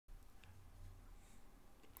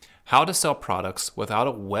How to sell products without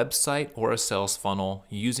a website or a sales funnel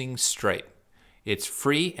using Stripe. It's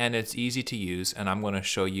free and it's easy to use, and I'm going to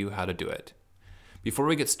show you how to do it. Before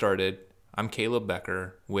we get started, I'm Caleb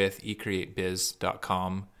Becker with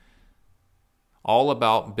ecreatebiz.com, all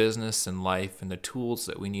about business and life and the tools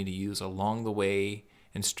that we need to use along the way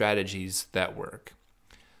and strategies that work.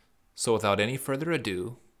 So without any further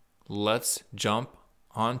ado, let's jump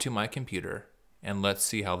onto my computer and let's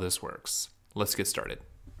see how this works. Let's get started.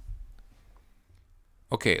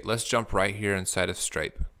 Okay, let's jump right here inside of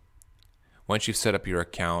Stripe. Once you've set up your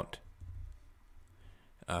account,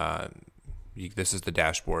 this is the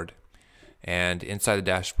dashboard. And inside the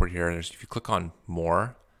dashboard here, if you click on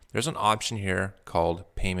More, there's an option here called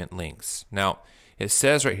Payment Links. Now, it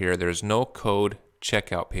says right here there's no code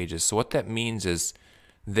checkout pages. So what that means is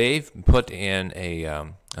they've put in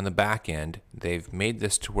on the back end, they've made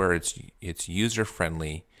this to where it's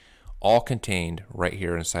user-friendly, all contained right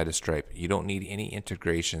here inside of Stripe. You don't need any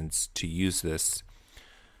integrations to use this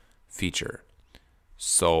feature.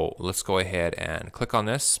 So let's go ahead and click on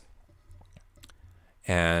this.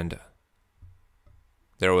 And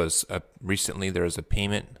recently there was a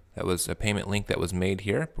payment link that was made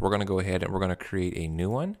here. We're going to go ahead and we're going to create a new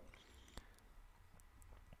one.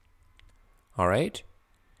 All right.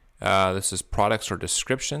 This is products or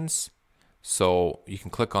descriptions. So you can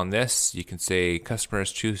click on this. You can say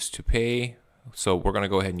customers choose to pay. So we're going to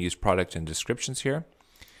go ahead and use product and descriptions here.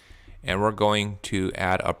 And we're going to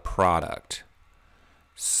add a product.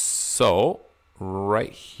 So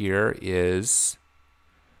right here is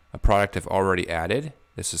a product I've already added.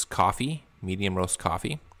 This is coffee, medium roast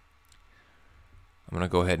coffee. I'm going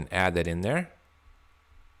to go ahead and add that in there.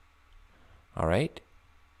 All right.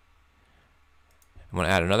 I'm going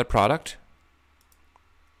to add another product.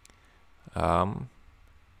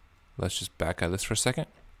 Let's just back out of this for a second.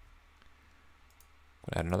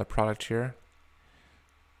 We'll add another product here.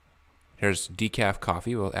 Here's decaf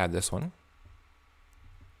coffee. We'll add this one.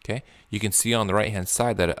 Okay. You can see on the right hand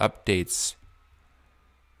side that it updates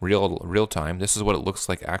real time. This is what it looks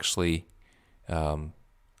like actually on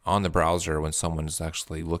the browser when someone's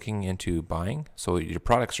actually looking into buying. So your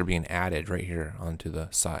products are being added right here onto the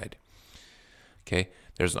side. Okay.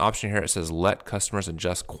 There's an option here that says let customers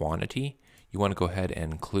adjust quantity. You want to go ahead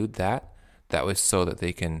and include that. That way so that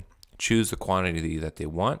they can choose the quantity that they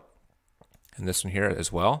want. And this one here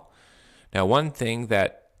as well. Now one thing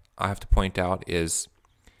that I have to point out is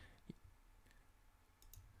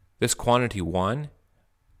this quantity 1,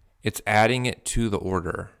 it's adding it to the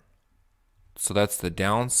order. So that's the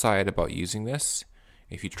downside about using this.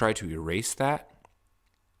 If you try to erase that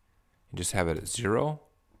and just have it at 0,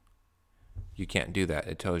 you can't do that.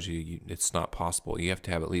 It tells you it's not possible. You have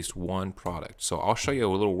to have at least one product. So I'll show you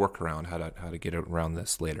a little workaround how to get around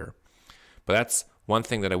this later. But that's one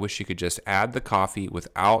thing that I wish you could just add the coffee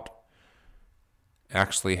without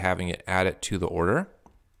actually having it add it to the order.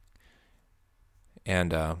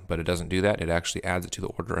 And but it doesn't do that. It actually adds it to the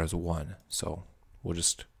order as 1. So we'll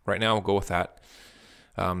just right now we'll go with that.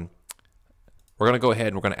 We're going to go ahead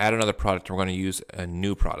and we're going to add another product. And we're going to use a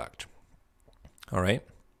new product. All right.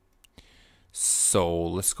 So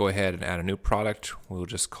let's go ahead and add a new product. We'll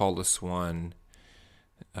just call this one,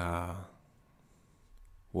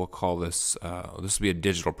 we'll call this, this will be a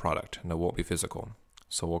digital product and it won't be physical.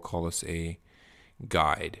 So we'll call this a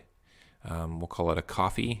guide. We'll call it a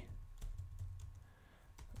coffee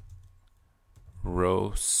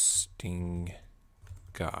roasting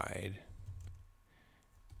guide.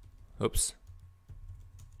 Oops.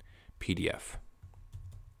 PDF.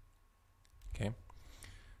 Okay.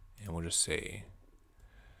 And we'll just say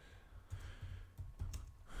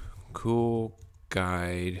cool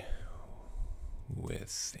guide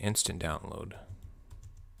with instant download.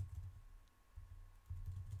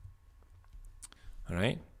 All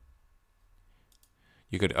right.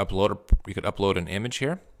 You could upload an image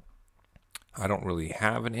here. I don't really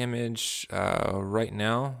have an image right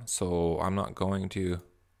now, so I'm not going to.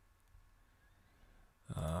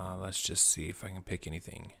 Let's just see if I can pick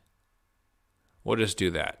anything. We'll just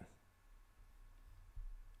do that.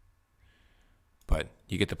 But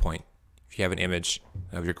you get the point. If you have an image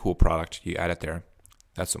of your cool product, you add it there.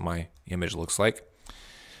 That's what my image looks like.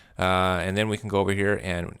 And then we can go over here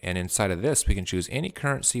and inside of this, we can choose any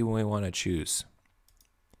currency we want to choose.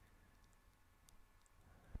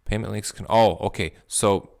 Payment links can, okay.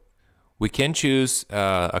 So we can choose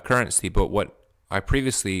a currency, but what I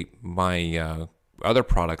previously, my other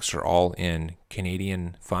products are all in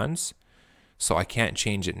Canadian funds. So I can't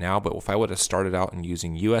change it now, but if I would have started out in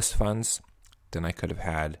using US funds, then I could have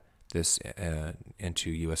had this into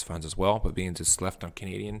US funds as well. But being it's left on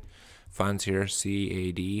Canadian funds here,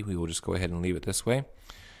 CAD. We will just go ahead and leave it this way.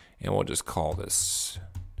 And we'll just call this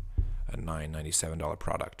a $997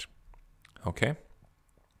 product. Okay.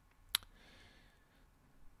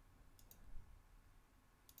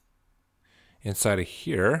 Inside of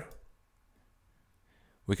here,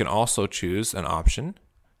 we can also choose an option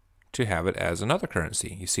to have it as another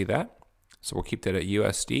currency. You see that? So we'll keep that at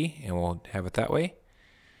USD and we'll have it that way.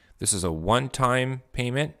 This is a one-time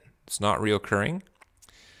payment. It's not reoccurring.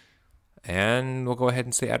 And we'll go ahead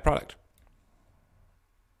and say add product.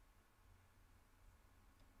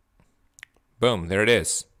 Boom, there it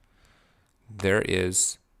is. There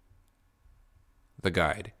is the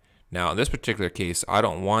guide. Now in this particular case, I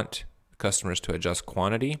don't want customers to adjust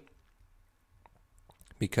quantity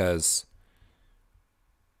because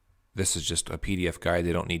this is just a PDF guide.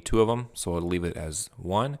 They don't need two of them, so I'll leave it as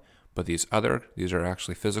one. But these are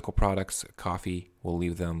actually physical products. Coffee, we'll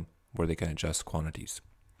leave them where they can adjust quantities.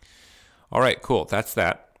 All right, cool, that's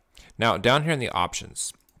that. Now down here in the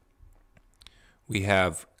options, we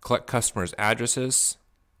have collect customers' addresses.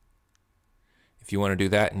 If you want to do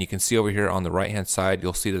that, and you can see over here on the right hand side,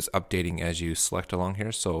 you'll see this updating as you select along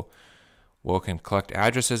here. So we can collect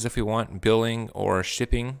addresses if we want, billing or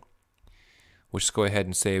shipping. We'll just go ahead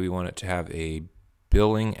and say we want it to have a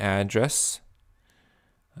billing address.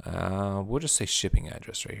 We'll just say shipping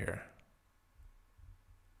address right here.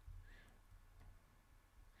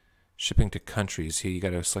 Shipping to countries. Here you got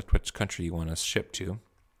to select which country you want to ship to.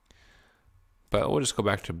 But we'll just go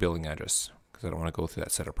back to billing address because I don't want to go through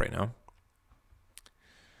that setup right now.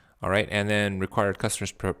 All right, and then required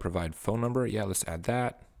customers provide phone number. Yeah, let's add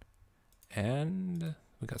that. And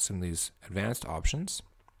we got some of these advanced options.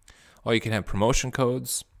 Oh, you can have promotion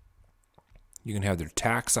codes. You can have their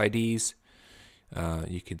tax IDs.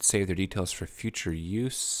 You could save their details for future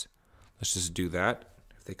use. Let's just do that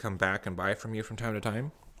if they come back and buy from you from time to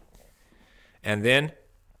time. And then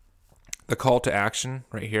the call to action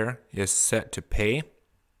right here is set to pay.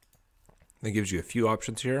 That gives you a few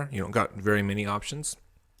options here. You don't got very many options,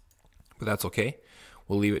 but that's okay.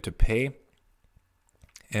 We'll leave it to pay.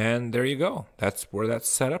 And there you go. That's where that's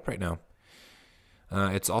set up right now.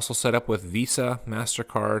 It's also set up with Visa,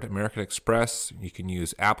 MasterCard, American Express. You can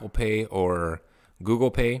use Apple Pay or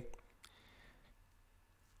Google Pay.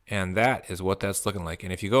 And that is what that's looking like.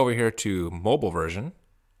 And if you go over here to mobile version,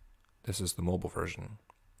 this is the mobile version.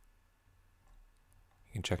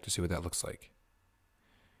 You can check to see what that looks like,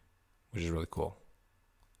 which is really cool.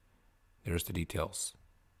 There's the details.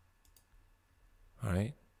 All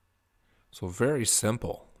right. So very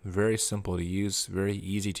simple to use, very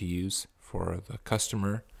easy to use for the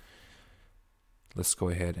customer. Let's go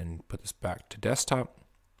ahead and put this back to desktop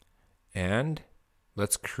and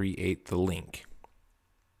let's create the link.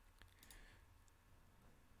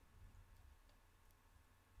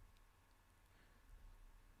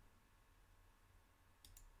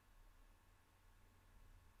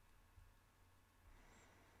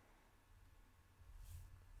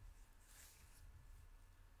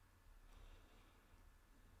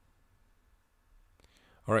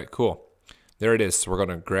 All right, cool. There it is. So we're going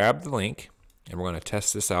to grab the link and we're going to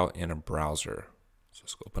test this out in a browser. So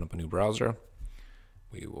let's go open up a new browser.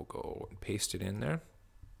 We will go and paste it in there.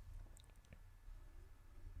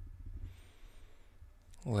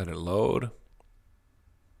 Let it load.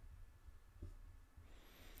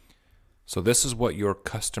 So this is what your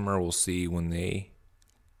customer will see when they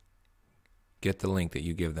get the link that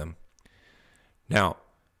you give them. Now,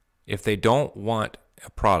 if they don't want a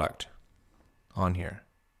product on here,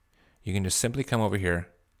 you can just simply come over here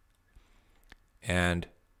and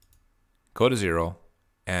go to 0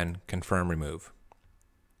 and confirm remove.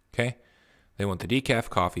 Okay? They want the decaf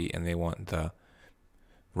coffee and they want the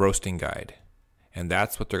roasting guide. And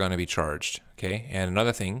that's what they're going to be charged. Okay? And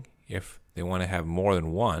another thing, if they want to have more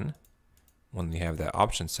than one, when they have that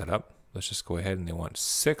option set up, let's just go ahead and they want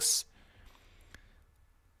six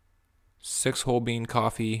whole bean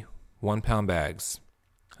coffee, 1 pound bags.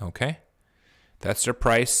 Okay? That's their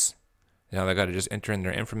price. Now they got to just enter in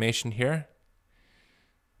their information here.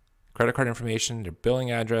 Credit card information, their billing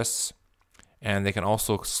address, and they can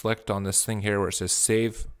also select on this thing here where it says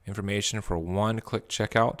save information for one-click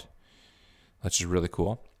checkout. That's just really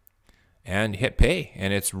cool. And hit pay,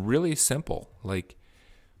 and it's really simple. Like,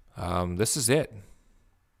 this is it.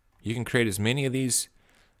 You can create as many of these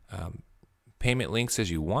payment links as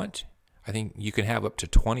you want. I think you can have up to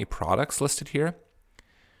 20 products listed here.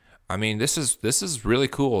 I mean, this is really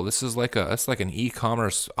cool. This is like it's like an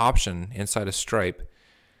e-commerce option inside of Stripe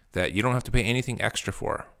that you don't have to pay anything extra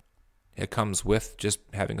for. It comes with just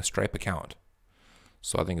having a Stripe account.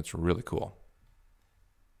 So I think it's really cool.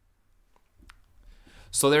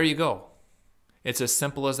 So there you go. It's as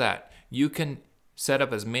simple as that. You can set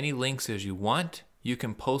up as many links as you want. You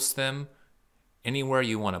can post them anywhere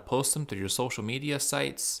you want to post them, through your social media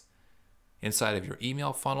sites, inside of your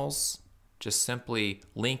email funnels. Just simply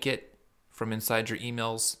link it from inside your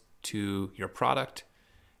emails to your product,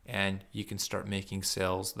 and you can start making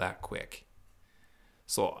sales that quick.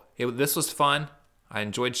 So this was fun. I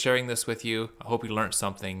enjoyed sharing this with you. I hope you learned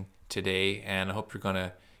something today, and I hope you're going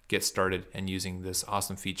to get started and using this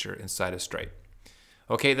awesome feature inside of Stripe.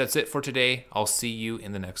 Okay, that's it for today. I'll see you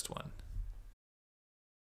in the next one.